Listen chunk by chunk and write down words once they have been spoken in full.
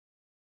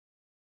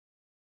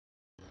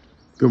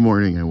Good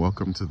morning and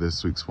welcome to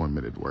this week's 1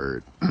 Minute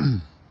Word.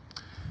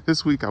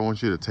 This week I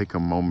want you to take a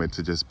moment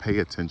to just pay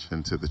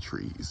attention to the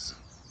trees.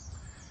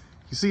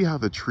 You see how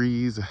the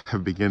trees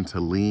have begun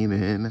to lean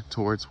in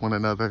towards one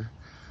another?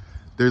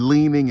 They're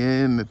leaning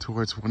in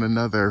towards one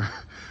another.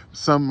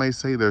 Some may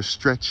say they're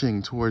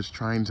stretching towards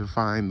trying to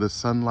find the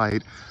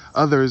sunlight.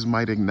 Others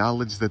might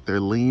acknowledge that they're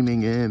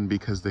leaning in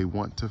because they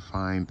want to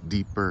find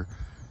deeper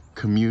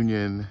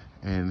communion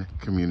and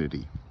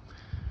community.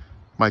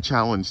 My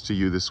challenge to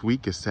you this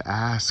week is to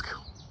ask,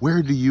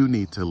 where do you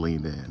need to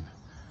lean in?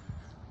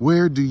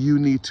 Where do you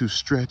need to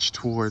stretch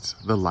towards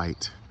the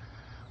light?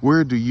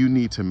 Where do you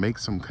need to make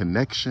some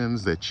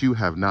connections that you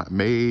have not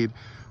made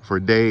for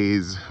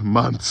days,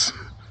 months,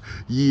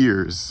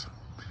 years?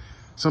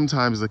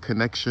 Sometimes the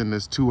connection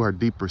is to our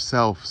deeper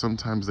self.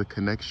 Sometimes the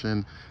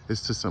connection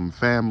is to some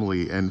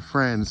family and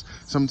friends.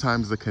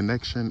 Sometimes the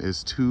connection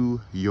is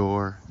to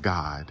your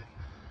God.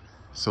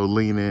 So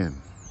lean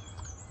in,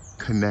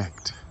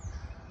 connect,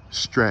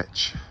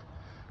 stretch,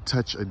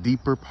 touch a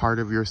deeper part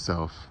of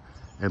yourself,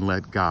 and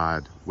let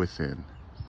God within.